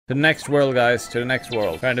To the next world, guys. To the next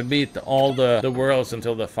world. Trying to beat all the worlds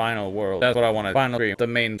until the final world. That's what I wanted. Final stream. The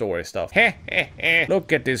main story stuff.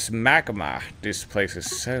 Look at this magma. This place is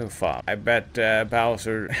so fun. I bet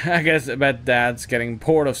Bowser... I bet Dad's getting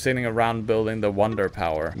bored of sitting around building the wonder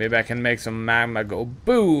power. Maybe I can make some magma go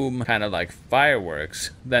boom. Kind of like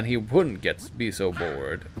fireworks. Then he wouldn't be so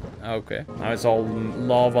bored. Okay. Now it's all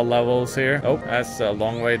lava levels here. Oh, that's a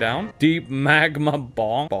long way down. Deep magma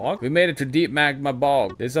bog. We made it to deep magma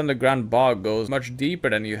bog. This underground bog goes much deeper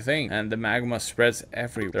than you think, and the magma spreads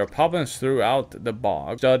everywhere. There are poplins throughout the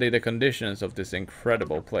bog. Study the conditions of this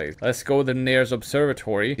incredible place. Let's go to the nearest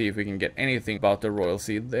observatory, see if we can get anything about the royal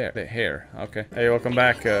seed there. Here. Okay. Hey, welcome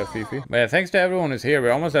back, Fifi. But yeah, thanks to everyone who's here.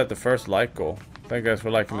 We're almost at the first like goal. Thank you guys for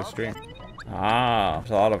liking the stream. Ah,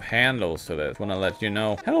 there's a lot of handles to this. Want to let you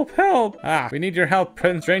know. Help, help! Ah, we need your help.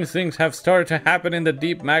 Strange things have started to happen in the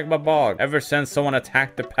deep magma bog ever since someone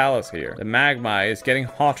attacked the palace here. The magma is getting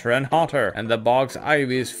hotter and hotter, and the bog's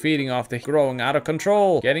ivy is feeding off the growing out of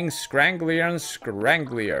control, getting scranglier and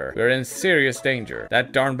scranglier. We're in serious danger.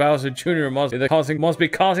 That darn Bowser Jr. must be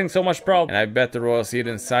causing so much problem, and I bet the royal seed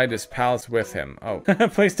inside this palace with him. Oh,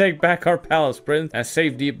 please take back our palace, Prince, and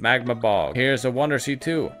save deep magma bog. Here's a wonder seed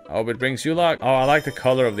too. I hope it brings you luck. Oh, I like the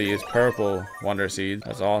color of these purple wonder seeds.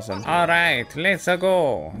 That's awesome. All right, let's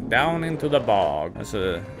go down into the bog. That's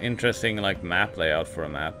a interesting like map layout for a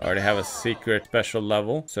map. I already have a secret special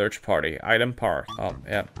level. Search party, item park. Oh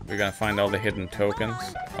yeah, we're gonna find all the hidden tokens.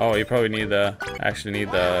 Oh, you probably need the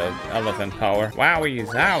elephant power. Wowie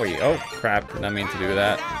zowie. Oh crap, did not mean to do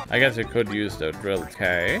that. I guess we could use the drill.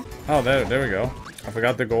 Okay. Oh, there we go. I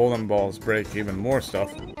forgot the golden balls break even more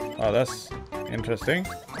stuff. Oh, that's interesting.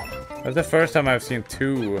 That's the first time I've seen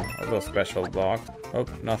two of those special blocks. Oh,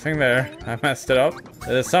 nothing there. I messed it up.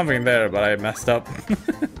 There's something there, but I messed up.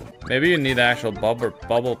 Maybe you need actual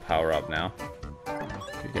bubble power up now.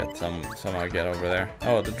 You get some I get over there.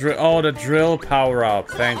 Oh, the drill power up.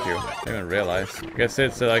 Thank you. I didn't realize. I guess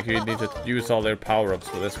it's like you need to use all their power ups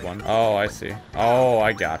for this one. Oh, I see. Oh,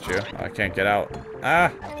 I got you. I can't get out.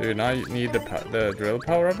 Ah, dude, now you need the drill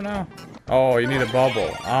power up now. Oh, you need a bubble.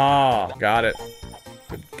 Ah, got it.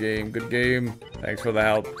 Good game. Thanks for the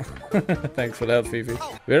help. Thanks for the help, Fifi.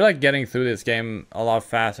 We're like getting through this game a lot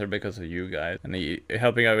faster because of you guys. And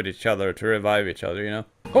helping out with each other to revive each other, you know?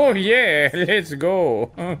 Oh yeah, let's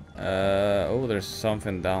go. Oh, there's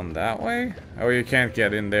something down that way. Oh, you can't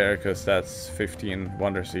get in there because that's 15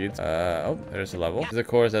 wonder seeds. Oh, there's a level. This, of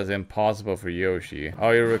course, that's impossible for Yoshi. Oh,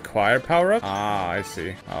 you require power-up? Ah, I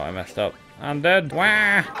see. Oh, I messed up. I'm dead.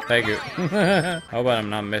 Wah! Thank you. Hope I'm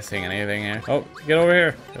not missing anything here. Oh, get over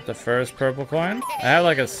here. Got the first purple coin. I have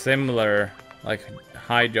like a similar, like,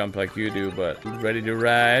 high jump like you do, but ready to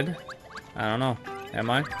ride? I don't know. Am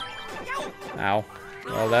I? Ow.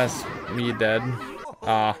 Well, that's me dead.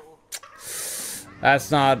 Ah. That's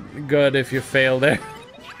not good if you fail there.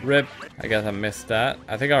 Rip. I guess I missed that.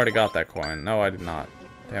 I think I already got that coin. No, I did not.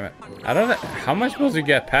 Damn it. I don't know. How am I supposed to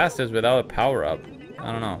get past this without a power-up?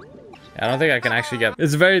 I don't know. I don't think I can actually get...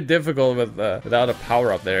 It's very difficult with without a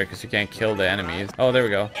power-up there because you can't kill the enemies. Oh, there we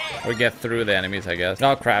go. Or get through the enemies, I guess.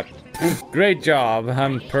 Oh, crap. Great job.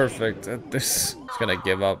 I'm perfect at this. Just gonna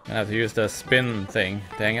give up. I have to use the spin thing.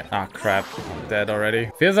 Dang it. Ah, crap. I'm dead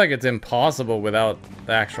already. Feels like it's impossible without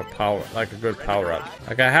the actual power, like a good power-up.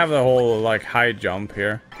 Like, I have the whole, like, high jump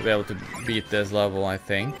here to be able to beat this level, I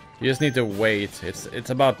think. You just need to wait. It's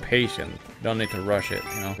about patience. You don't need to rush it,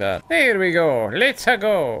 you know that. Here we go. Let's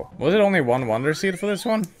go. Was it only one wonder seed for this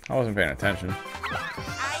one? I wasn't paying attention.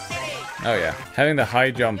 Oh yeah, having the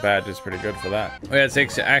high jump badge is pretty good for that. Oh yeah,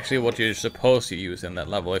 it's actually what you're supposed to use in that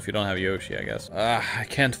level if you don't have Yoshi, I guess. I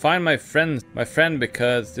can't find my friend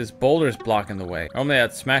because this boulder's blocking the way. Normally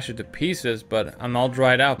I'd smash it to pieces, but I'm all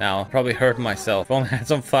dried out now. Probably hurt myself. If only I had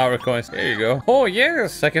some flower coins. There you go. Oh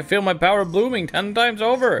yes, I can feel my power blooming 10 times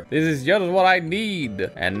over. This is just what I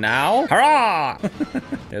need. And now, hurrah!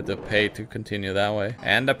 You have to pay to continue that way.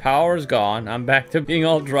 And the power's gone. I'm back to being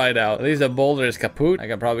all dried out. At least the boulder is kaput. I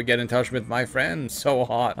can probably get in touch with my friend. So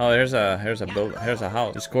hot. Oh, here's a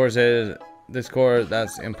house. This core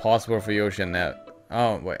that's impossible for Yoshi and that.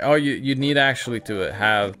 Oh wait. Oh, you need actually to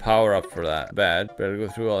have power up for that. Bad. Better go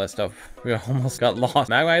through all that stuff. We almost got lost.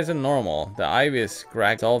 Magma isn't normal. The ivy is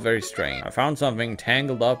cracked. It's all very strange. I found something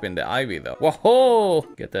tangled up in the ivy though. Whoa!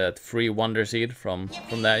 Get that free wonder seed from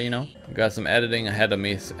that, you know. Got some editing ahead of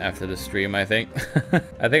me after the stream, I think.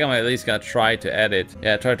 I think I'm at least gonna try to edit.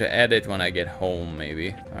 Yeah, try to edit when I get home,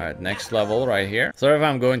 maybe. Alright, next level right here. Sorry if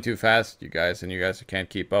I'm going too fast, you guys, and you guys can't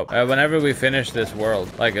keep up. Whenever we finish this world,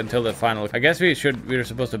 like until the final... I guess we're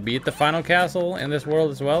supposed to beat the final castle in this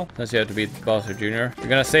world as well, since you have to beat Bowser Jr. We're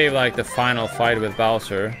gonna save like the final fight with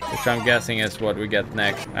Bowser, which I'm guessing is what we get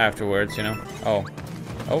next afterwards, you know? Oh.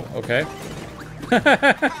 Oh, okay.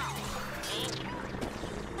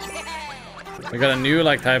 We got a new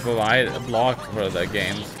like type of block for the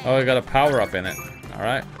games. Oh, we got a power up in it.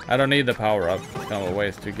 Alright. I don't need the power up. It's kind of a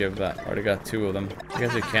waste to give that. Already got 2 of them. I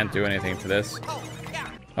guess you can't do anything to this.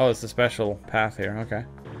 Oh, it's a special path here. Okay.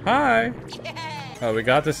 Hi! Oh, we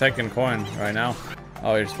got the second coin right now.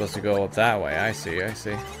 Oh, you're supposed to go up that way. I see, I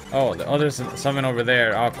see. Oh, there's something over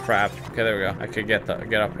there. Oh, crap. Okay, there we go. I could get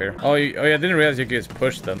up here. Oh, yeah, I didn't realize you could just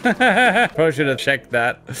push them. Probably should have checked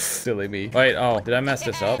that. Silly me. Wait, oh, did I mess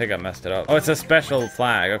this up? I think I messed it up. Oh, it's a special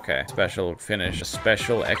flag. Okay. Special finish. A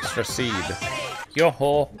special extra seed.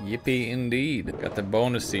 Yo-ho. Yippee indeed. Got the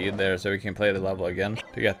bonus seed there so we can play the level again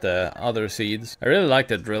to get the other seeds. I really like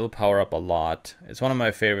the drill power-up a lot. It's one of my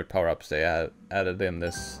favorite power-ups they added in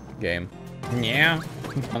this game. Yeah.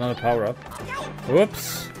 Another power-up.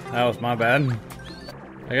 Whoops. That was my bad.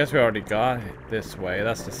 I guess we already got it this way.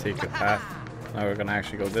 That's the secret path. Now we're gonna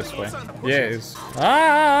actually go this way. Yes.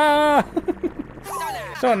 Ah!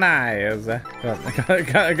 So nice. I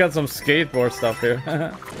got some skateboard stuff here.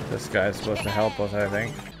 This guy's supposed to help us, I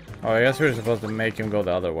think. Oh, I guess we're supposed to make him go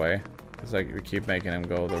the other way. It's like we keep making him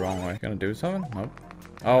go the wrong way. Gonna do something? Nope.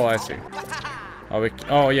 Oh, I see.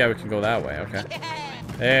 Oh, yeah, we can go that way. Okay.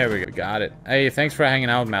 There we go. Got it. Hey, thanks for hanging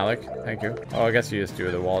out, Malik. Thank you. Oh, I guess you just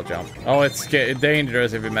do the wall jump. Oh, it's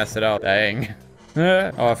dangerous if you mess it up. Dang.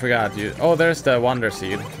 Oh, I forgot. Oh, there's the wonder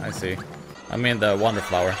seed. I see. I mean the wonder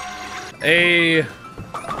flower. Hey.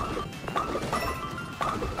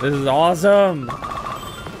 This is awesome.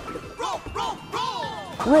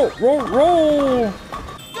 Roll, roll, roll.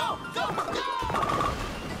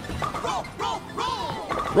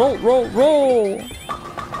 Roll, roll, roll.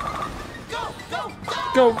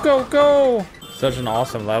 Go, go, go! Such an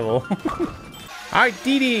awesome level. I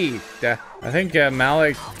did it! I think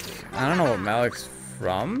Malik... I don't know what Malik's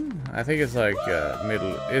from. I think it's like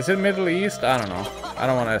Is it Middle East? I don't know. I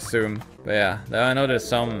don't want to assume. But yeah, I know that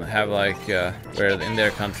some have like... where in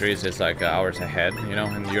their countries it's like hours ahead, you know,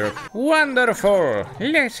 in Europe. Wonderful!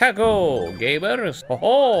 Let's go, gamers!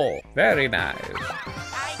 Oh, very nice.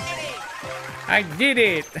 I did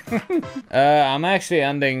it! I'm actually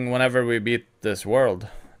ending whenever we beat this world.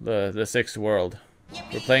 The 6th world.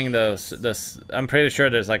 We're playing I'm pretty sure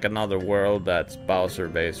there's like another world that's Bowser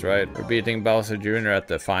based, right? We're beating Bowser Jr. at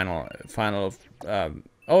the final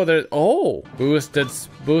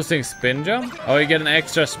boosting spin jump? Oh, you get an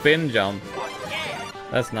extra spin jump.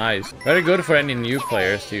 That's nice. Very good for any new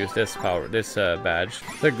players to use this badge.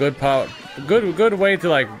 It's a good way to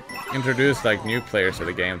like introduce like new players to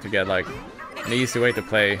the game to get like an easy way to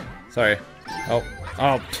play. Sorry. Oh.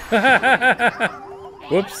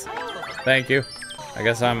 Whoops. Thank you. I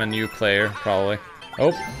guess I'm a new player, probably.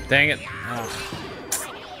 Oh, dang it. Oh.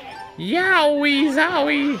 Yowie,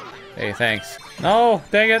 zowie. Hey, thanks. No,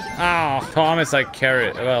 dang it. Oh, Tom is like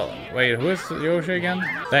carrot. Well, wait, who is Yoshi again?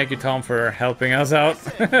 Thank you, Tom, for helping us out.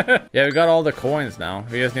 Yeah, we got all the coins now.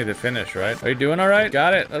 We just need to finish, right? Are you doing all right?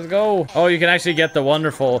 Got it. Let's go. Oh, you can actually get the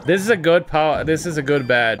wonderful. This is a good power. This is a good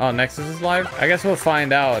badge. Oh, Nexus is live? I guess we'll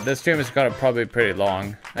find out. This stream is probably pretty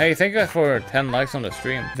long. Hey, thank you for 10 likes on the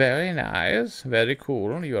stream. Very nice. Very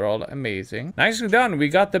cool. You're all amazing. Nicely done. We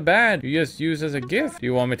got the badge. You just use as a gift. Do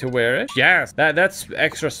you want me to wear it? Yes. That's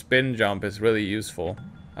extra spin jump is really useful.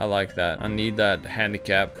 I like that. I need that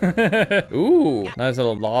handicap. Ooh, nice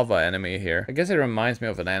little lava enemy here. I guess it reminds me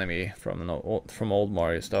of an enemy from old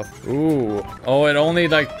Mario stuff. Ooh. Oh, it only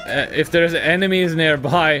like if there's enemies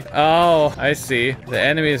nearby. Oh, I see. The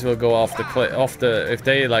enemies will go off if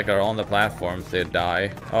they like are on the platforms, they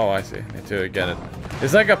die. Oh, I see. Need to get it.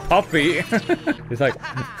 It's like a puppy. It's like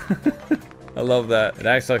I love that. It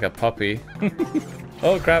acts like a puppy.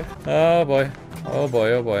 Oh crap. Oh boy. Oh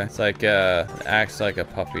boy, oh boy. It's like, acts like a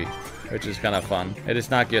puppy, which is kind of fun. It is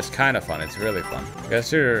not just kind of fun, it's really fun. I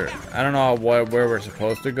guess I don't know where we're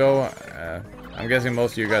supposed to go. I'm guessing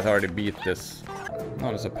most of you guys already beat this. Oh,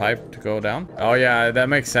 there's a pipe to go down. Oh yeah, that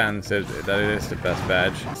makes sense, that it is the best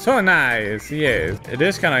badge. So nice, yes. It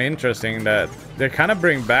is kind of interesting that they kind of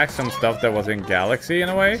bring back some stuff that was in Galaxy in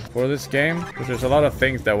a way for this game. Because there's a lot of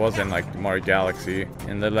things that was in like Mario Galaxy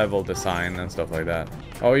in the level design and stuff like that.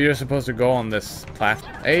 Oh, you're supposed to go on this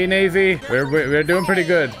platform. Hey Navy, we're doing pretty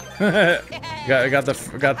good. Got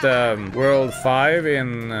the world 5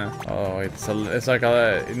 in. Oh, it's like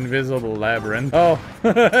a invisible labyrinth. Oh,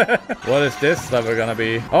 what is this level gonna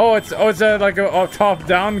be? Oh, it's like a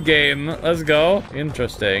top-down game. Let's go.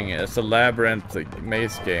 Interesting. It's a labyrinth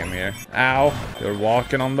maze game here. Ow! You're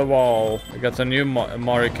walking on the wall. We got some new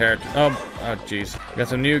Mario character. Oh, jeez. We got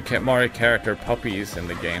some new Mario character puppies in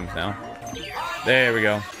the game now. There we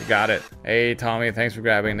go. We got it. Hey, Tommy. Thanks for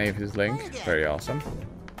grabbing Navy's link. Very awesome.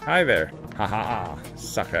 Hi there. Haha,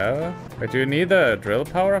 sucker. Wait, do you need the drill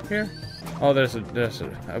power up here? Oh, there's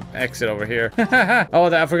a exit over here. Oh,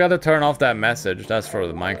 I forgot to turn off that message. That's for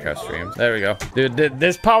the Minecraft streams. There we go. Dude,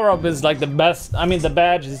 this power up is like the best. I mean, the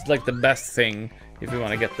badge is like the best thing if you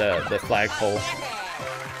want to get the flagpole.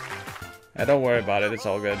 Don't worry about it. It's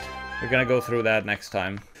all good. We're gonna go through that next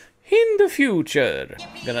time. In the future,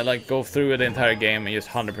 gonna like go through the entire game and just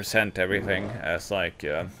 100% everything as like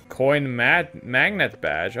coin magnet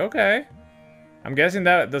badge. Okay, I'm guessing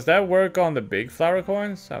that does that work on the big flower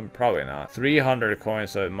coins? Probably not. 300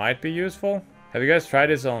 coins, so it might be useful. Have you guys tried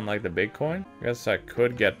this on like the big coin? I guess I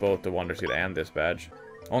could get both the Wonder Seed and this badge.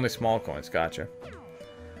 Only small coins. Gotcha.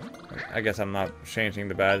 I guess I'm not changing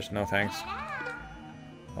the badge. No thanks.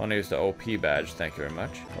 I want to use the OP badge, thank you very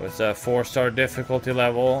much. Oh, it's a 4-star difficulty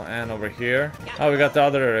level, and over here... Oh, we got the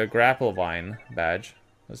other grapple vine badge.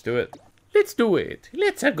 Let's do it. Let's do it.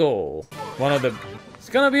 Let's go. One of the... It's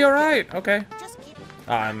gonna be alright. Okay.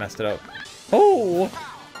 Ah, I messed it up. Oh!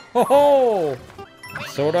 Ho ho!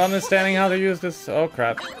 Sort of understanding how to use this. Oh,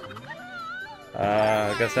 crap.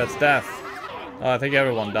 I guess that's death. Oh, I think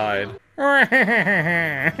everyone died. Oh,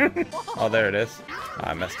 there it is.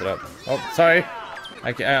 Ah, I messed it up. Oh, sorry.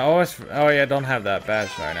 I always... Oh, yeah, I don't have that badge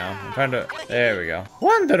right now. I'm trying to... There we go.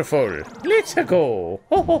 Wonderful! Let's go!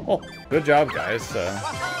 Ho, ho, ho. Good job, guys.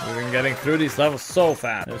 We've been getting through these levels so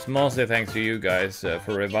fast. It's mostly thanks to you guys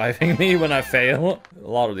for reviving me when I fail. A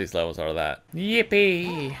lot of these levels are that.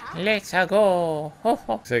 Yippee! Let's go! Ho,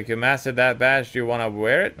 ho. So you mastered that badge. Do you want to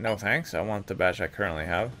wear it? No, thanks. I want the badge I currently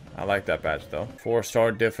have. I like that badge though.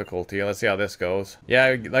 4-star difficulty. Let's see how this goes.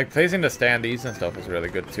 Yeah, like placing the standees and stuff is really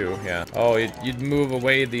good too. Yeah. Oh, you'd move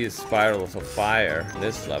away these spirals of fire.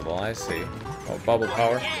 This level, I see. Oh, bubble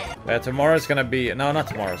power. Yeah, tomorrow's gonna be... No, not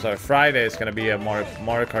tomorrow. Sorry, Friday is gonna be a Mario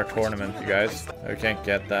Kart tournament, you guys. I can't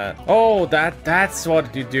get that. Oh, that's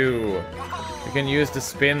what you do. You can use the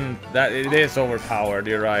spin. That it is overpowered.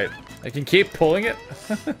 You're right. I can keep pulling it.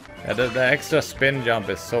 Yeah, the extra spin jump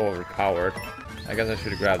is so overpowered. I guess I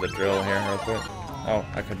should grab the drill here real quick. Oh,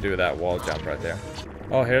 I could do that wall jump right there.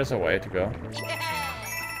 Oh, here's a way to go.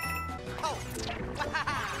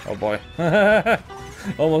 Oh boy.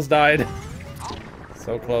 Almost died.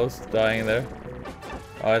 So close to dying there.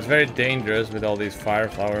 Oh, it's very dangerous with all these fire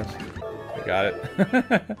flowers. I got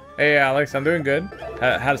it. Hey Alex, I'm doing good.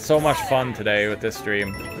 Had so much fun today with this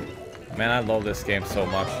stream. Man, I love this game so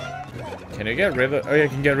much. Can you get rid of... Oh, you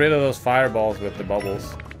can get rid of those fireballs with the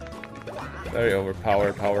bubbles. Very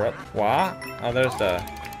overpowered power up. What? Oh, there's the...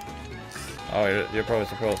 Oh, you're probably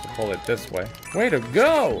supposed to pull it this way. Way to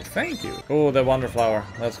go! Thank you. Oh, the wonder flower.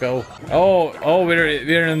 Let's go. Oh,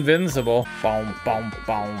 we're invincible. Boom, boom,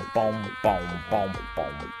 boom, boom, boom, boom,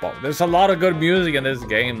 boom, boom. There's a lot of good music in this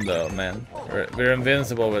game, though, man. We're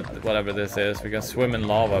invincible with whatever this is. We can swim in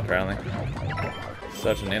lava, apparently.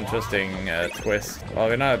 Such an interesting twist. Well,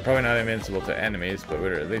 we're probably not invincible to enemies, but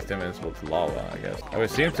we're at least invincible to lava, I guess. Oh, we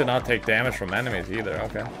seem to not take damage from enemies either.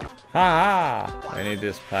 Okay. Ha ha! I need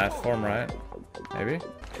this platform, right? Maybe?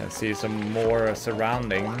 Can see some more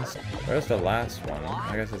surroundings. Where's the last one?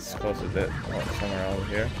 I guess it's close to this. Oh, somewhere over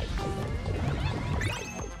here.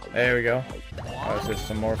 There we go. Oh, is there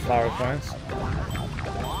some more flower coins?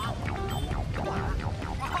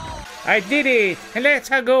 I did it! Let's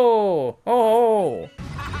go! Oh,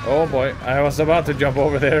 oh boy, I was about to jump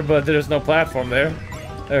over there, but there's no platform there.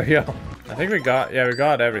 There we go. I think we got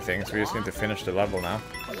everything, so we just need to finish the level now.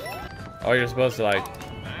 Oh, you're supposed to like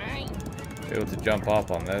be able to jump up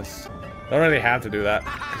on this. Don't really have to do that,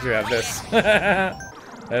 because you have this.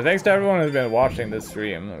 Thanks to everyone who's been watching this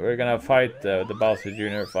stream. We're gonna fight the Bowser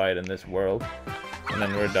Jr. fight in this world, and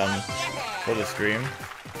then we're done for the stream.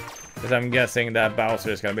 Because I'm guessing that Bowser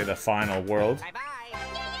is going to be the final world.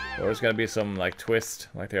 Or it's going to be some, like, twist,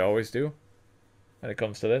 like they always do. When it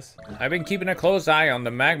comes to this. I've been keeping a close eye on the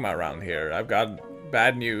magma around here. I've got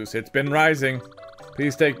bad news. It's been rising.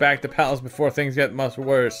 Please take back the palace before things get much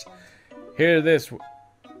worse. Here, this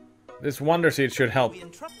Wonder Seed should help.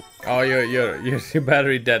 Oh, your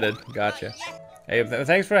battery deaded. Gotcha. Hey,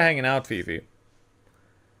 thanks for hanging out, Fifi.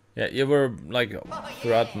 Yeah, you were like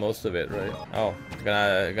throughout most of it, right? Oh,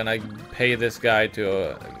 gonna pay this guy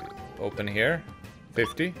to open here.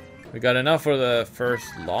 50. We got enough for the first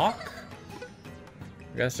lock.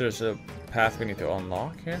 I guess there's a path we need to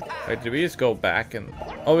unlock here. Wait, did we just go back and...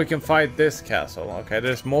 Oh, we can fight this castle. Okay,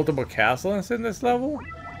 there's multiple castles in this level?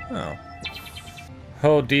 Oh.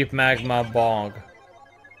 Oh, deep magma bog.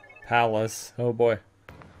 Palace. Oh boy.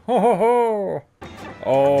 Ho ho ho!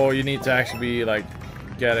 Oh, you need to actually be like...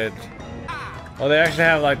 Get it. Oh, they actually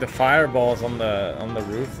have like the fireballs on the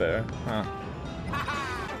roof there. Huh.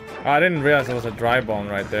 Oh, I didn't realize there was a dry bone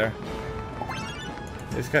right there.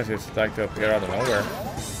 These guys just like to appear out of nowhere.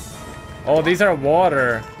 Oh, these are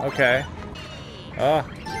water. Okay. Oh.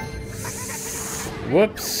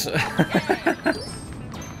 Whoops.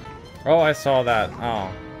 Oh, I saw that.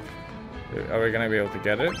 Oh. Are we gonna be able to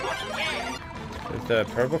get it? Is the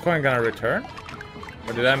purple coin gonna return?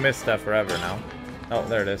 Or did I miss that forever now? Oh,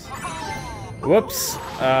 there it is. Whoops.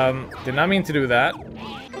 Did not mean to do that.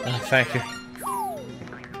 Oh, thank you.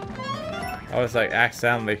 I was like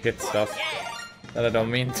accidentally hit stuff that I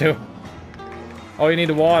don't mean to. Oh, you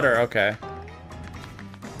need water. Okay.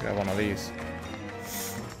 Got one of these.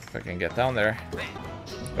 If I can get down there.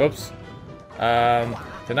 Oops.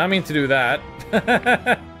 Did not mean to do that.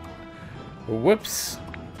 Whoops.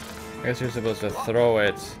 I guess you're supposed to throw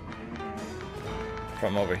it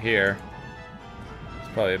from over here. It's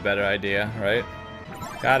probably a better idea, right?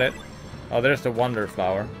 Got it. Oh, there's the wonder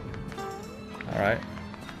flower. Alright.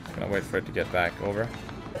 Gonna wait for it to get back over.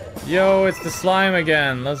 Yo, it's the slime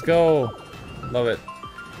again. Let's go. Love it.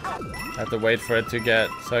 I have to wait for it to get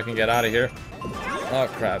so I can get out of here. Oh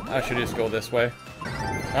crap. I should just go this way.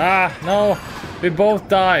 Ah, no. We both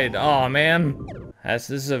died. Oh man. This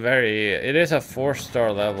is a very... It is a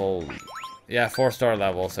 4-star level. Yeah, 4-star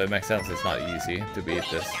level, so it makes sense it's not easy to beat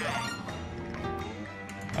this.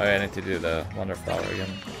 Oh yeah, I need to do the wonder flower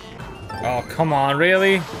again. Oh, come on,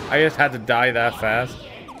 really? I just had to die that fast.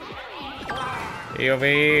 Over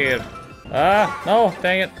here. Ah, no,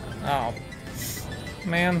 dang it. Oh,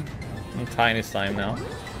 man. I'm tiny slime now.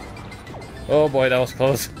 Oh boy, that was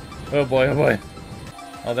close. Oh boy, oh boy.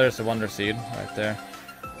 Oh, there's the wonder seed right there.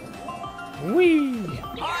 Whee!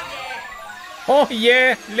 Oh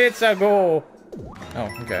yeah, let's go. Oh,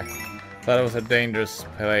 okay. Thought it was a dangerous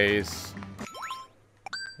place.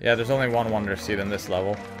 Yeah, there's only one wonder seed in this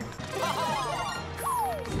level.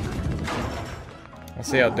 Let's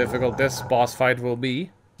see how difficult this boss fight will be.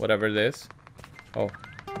 Whatever it is. Oh.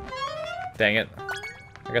 Dang it.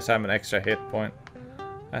 I guess I have an extra hit point.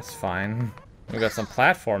 That's fine. We got some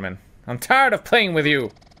platforming. I'm tired of playing with you!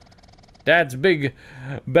 Dad's big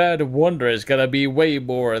bad wonder is gonna be way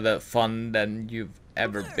more fun than you've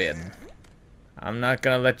ever been. I'm not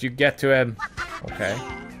gonna let you get to him. Okay.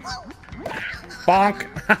 Bonk!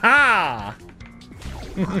 Haha!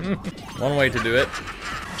 One way to do it.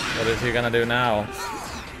 What is he gonna do now?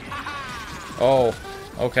 Oh,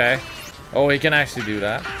 okay. Oh, he can actually do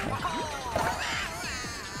that.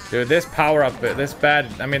 Dude, this power up, this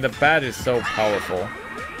badge, I mean the badge is so powerful.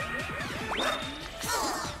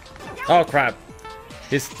 Oh crap.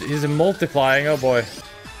 He's multiplying, oh boy.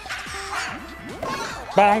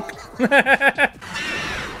 Bonk!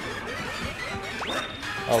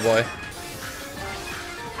 Oh boy.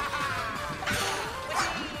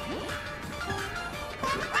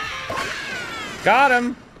 Got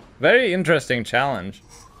him! Very interesting challenge.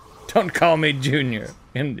 Don't call me Junior,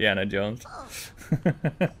 Indiana Jones.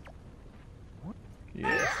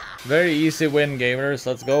 Yeah. Very easy win, gamers.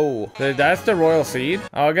 Let's go. That's the royal seed.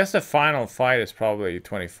 Oh, I guess the final fight is probably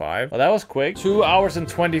 25. Well, that was quick. 2 hours and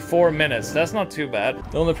 24 minutes. That's not too bad.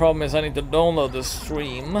 The only problem is I need to download the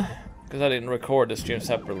stream. Because I didn't record the stream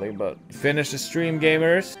separately, but finish the stream,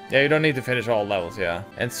 gamers. Yeah, you don't need to finish all levels, yeah.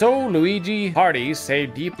 And so, Luigi parties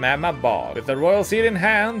save Deep Magma Bog. With the royal seed in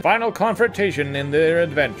hand, final confrontation in their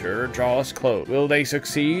adventure draws close. Will they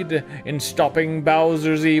succeed in stopping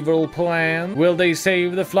Bowser's evil plan? Will they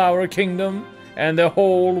save the Flower Kingdom and the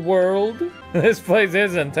whole world? This place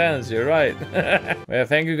is intense, you're right. Well,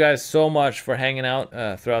 thank you guys so much for hanging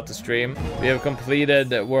out throughout the stream. We have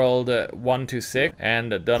completed world 1 to 6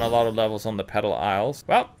 and done a lot of levels on the Petal Isles.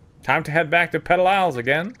 Well, time to head back to Petal Isles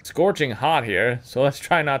again. Scorching hot here, so let's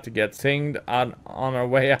try not to get singed on our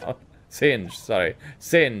way out. Singed, sorry.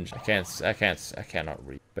 Singed. I cannot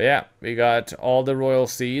read. But yeah, we got all the royal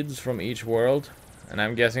seeds from each world. And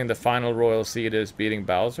I'm guessing the final royal seed is beating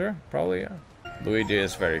Bowser? Probably, yeah. Luigi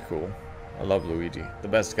is very cool. I love Luigi. The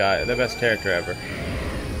best guy, the best character ever.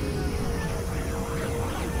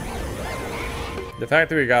 The fact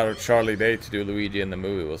that we got Charlie Day to do Luigi in the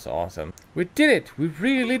movie was awesome. We did it! We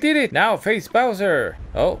really did it! Now face Bowser!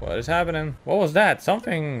 Oh, what is happening? What was that?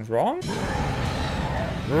 Something's wrong?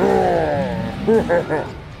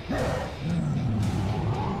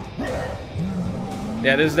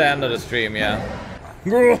 Yeah, this is the end of the stream, yeah.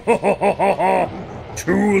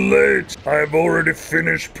 Too late. I've already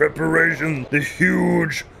finished preparation. The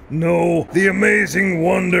huge, no, the amazing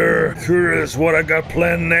wonder. Curious what I got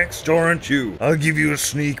planned next, aren't you? I'll give you a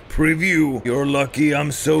sneak preview. You're lucky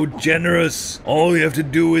I'm so generous. All you have to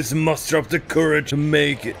do is muster up the courage to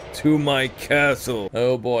make it to my castle.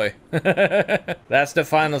 Oh boy. That's the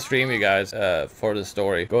final stream, you guys, for the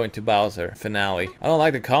story. Going to Bowser, finale. I don't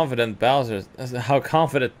like the confident Bowser, how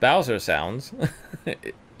confident Bowser sounds.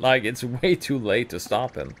 Like, it's way too late to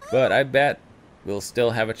stop him. But I bet we'll still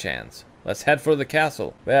have a chance. Let's head for the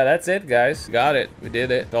castle. Yeah, that's it, guys. Got it. We did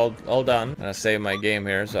it. All done. I'm gonna save my game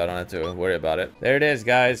here so I don't have to worry about it. There it is,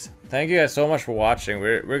 guys. Thank you guys so much for watching.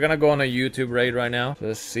 We're gonna go on a YouTube raid right now.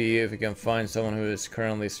 Let's see if we can find someone who is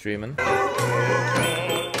currently streaming.